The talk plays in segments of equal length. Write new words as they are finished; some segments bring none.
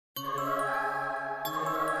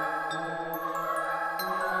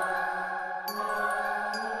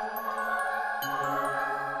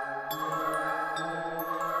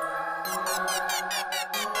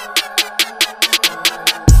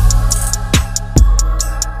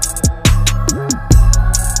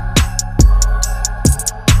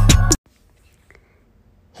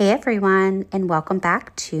everyone, and welcome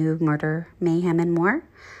back to Murder, Mayhem, and More.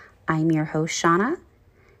 I'm your host, Shauna,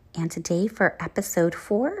 and today for episode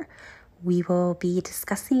 4, we will be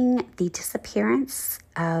discussing the disappearance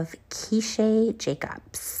of Keeshae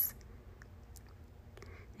Jacobs.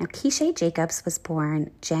 Now, Keeshae Jacobs was born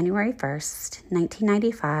January 1st,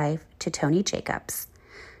 1995, to Toni Jacobs,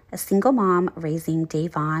 a single mom raising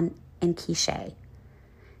Davon and Keeshae.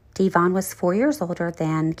 Davon was 4 years older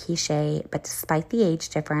than Keeshae, but despite the age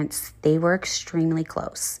difference, they were extremely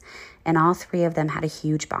close, and all three of them had a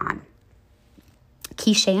huge bond.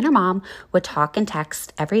 Keeshae and her mom would talk and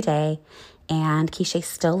text every day, and Keeshae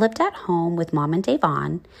still lived at home with mom and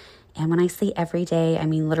Davon. And when I say every day, I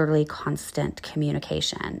mean literally constant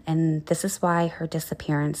communication. And this is why her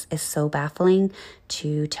disappearance is so baffling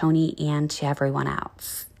to Toni and to everyone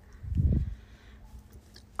else.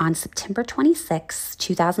 On September 26,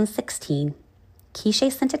 2016,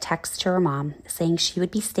 Keeshae sent a text to her mom saying she would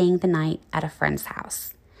be staying the night at a friend's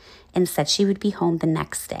house and said she would be home the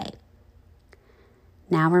next day.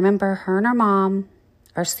 Now remember, her and her mom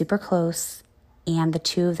are super close, and the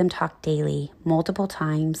two of them talk daily, multiple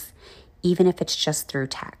times, even if it's just through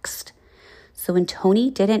text. So when Toni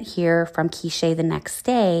didn't hear from Keeshae the next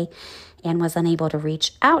day and was unable to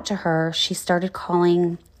reach out to her, she started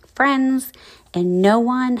calling friends, and no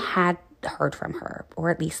one had heard from her, or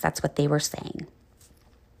at least that's what they were saying.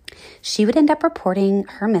 She would end up reporting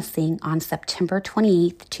her missing on September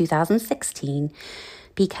 28th, 2016,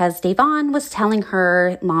 because Davon was telling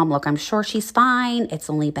her, "Mom, look, I'm sure she's fine. It's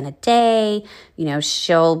only been a day.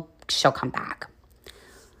 She'll come back."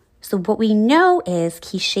 So what we know is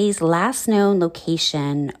Keeshae's last known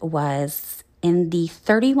location was in the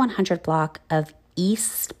 3100 block of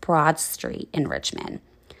East Broad Street in Richmond.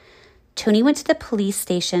 Toni went to the police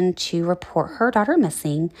station to report her daughter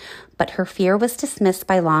missing, but her fear was dismissed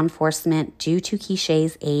by law enforcement due to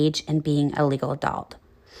Keeshae's age and being a legal adult.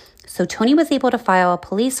 So Toni was able to file a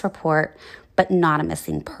police report, but not a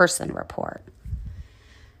missing person report.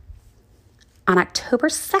 On October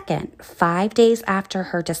 2nd, 5 days after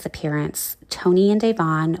her disappearance, Toni and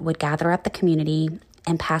Davon would gather at the community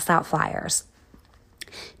and pass out flyers.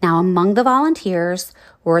 Now, among the volunteers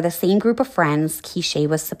were the same group of friends Keeshae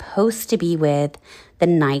was supposed to be with the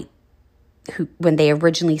night when they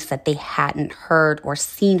originally said they hadn't heard or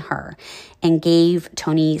seen her, and gave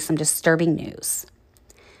Toni some disturbing news.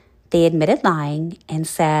 They admitted lying and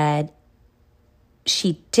said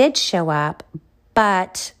she did show up,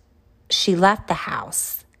 but she left the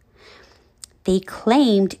house. They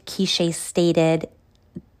claimed Keeshae stated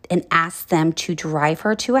and asked them to drive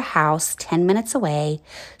her to a house 10 minutes away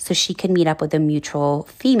so she could meet up with a mutual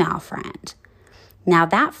female friend. Now,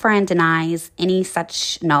 that friend denies any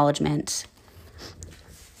such acknowledgement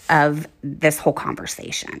of this whole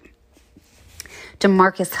conversation.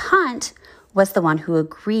 DeMarcus Hunt was the one who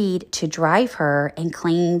agreed to drive her and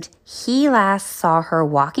claimed he last saw her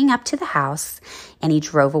walking up to the house, and he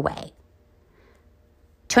drove away.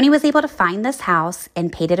 Toni was able to find this house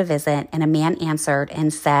and paid it a visit, and a man answered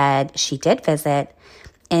and said she did visit,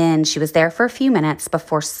 and she was there for a few minutes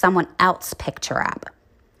before someone else picked her up.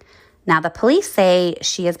 Now, the police say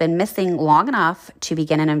she has been missing long enough to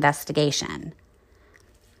begin an investigation.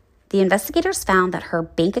 The investigators found that her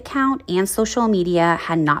bank account and social media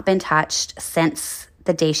had not been touched since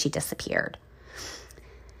the day she disappeared.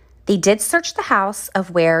 They did search the house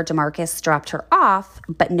of where DeMarcus dropped her off,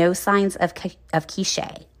 but no signs of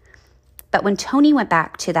Keeshae. But when Toni went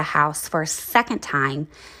back to the house for a second time,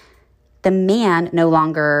 the man no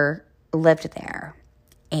longer lived there.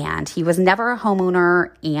 And he was never a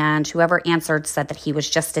homeowner, and whoever answered said that he was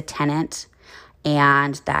just a tenant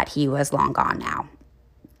and that he was long gone now.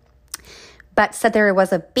 But said there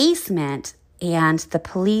was a basement, and the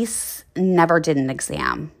police never did an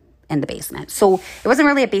exam in the basement. So it wasn't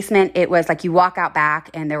really a basement. It was like you walk out back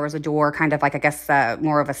and there was a door, kind of like, I guess,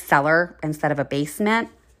 more of a cellar instead of a basement.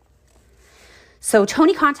 So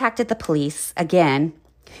Toni contacted the police again,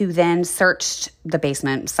 who then searched the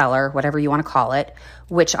basement, cellar, whatever you want to call it,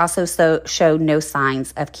 which also showed no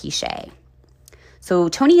signs of Keeshae. So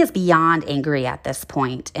Toni is beyond angry at this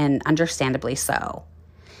point, and understandably so.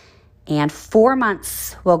 And 4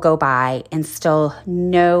 months will go by and still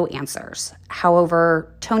no answers.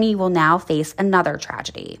 However, Toni will now face another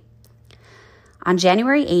tragedy. On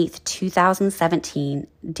January 8th, 2017,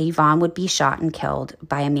 Davon would be shot and killed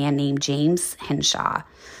by a man named James Henshaw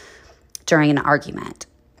during an argument.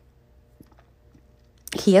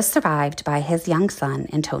 He is survived by his young son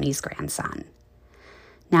and Toni's grandson.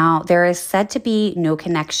 Now, there is said to be no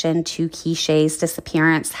connection to Keeshae's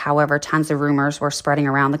disappearance. However, tons of rumors were spreading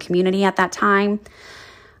around the community at that time.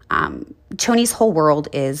 Toni's whole world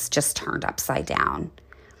is just turned upside down,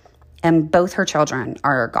 and both her children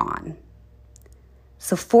are gone.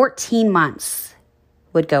 So 14 months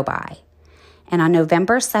would go by. And on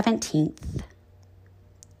November 17th,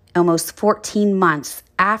 almost 14 months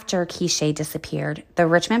after Keeshae disappeared, the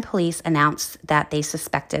Richmond police announced that they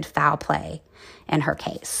suspected foul play in her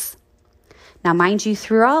case. Now, mind you,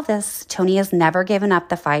 through all this, Toni has never given up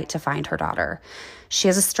the fight to find her daughter. She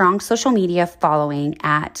has a strong social media following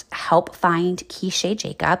at Help Find Keeshae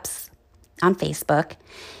Jacobs on Facebook.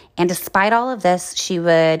 And despite all of this, she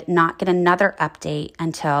would not get another update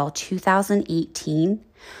until 2018,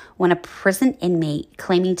 when a prison inmate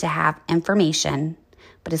claiming to have information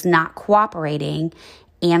but is not cooperating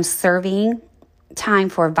and serving time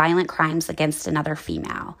for violent crimes against another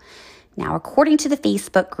female. Now, according to the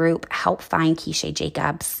Facebook group Help Find Keeshae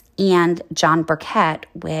Jacobs and John Burkett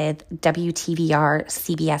with WTVR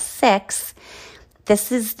CBS 6,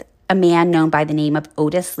 this is a man known by the name of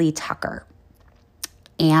Otis Lee Tucker.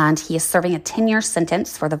 And he is serving a 10-year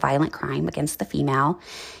sentence for the violent crime against the female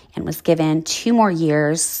and was given 2 more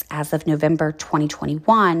years as of November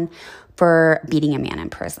 2021 for beating a man in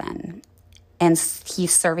prison. And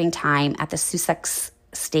he's serving time at the Sussex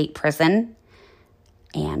State Prison.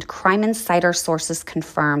 And Crime Insider sources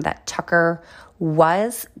confirm that Tucker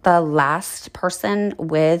was the last person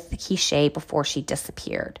with Keeshae before she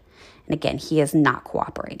disappeared. And again, he is not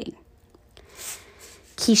cooperating.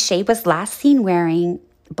 Keeshae was last seen wearing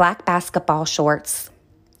black basketball shorts,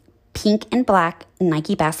 pink and black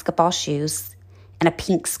Nike basketball shoes, and a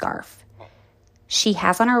pink scarf. She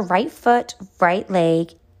has on her right foot, right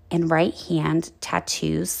leg, and right hand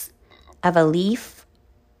tattoos of a leaf,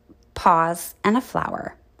 paws, and a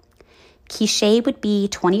flower. Keeshae would be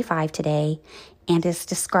 25 today and is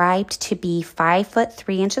described to be 5 foot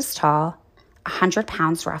 3 inches tall, 100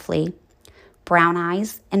 pounds roughly, brown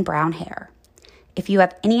eyes, and brown hair. If you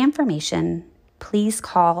have any information, please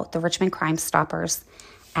call the Richmond Crime Stoppers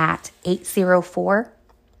at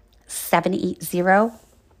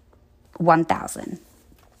 804-780-1000.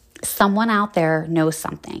 Someone out there knows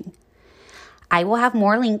something. I will have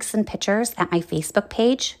more links and pictures at my Facebook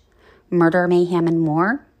page, Murder, Mayhem, and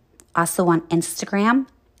More. Also on Instagram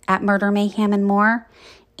at Murder, Mayhem, and More.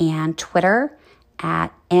 And Twitter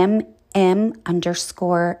at MM_M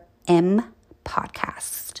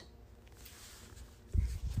podcast.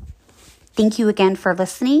 Thank you again for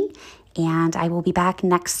listening, and I will be back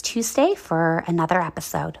next Tuesday for another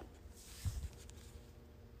episode.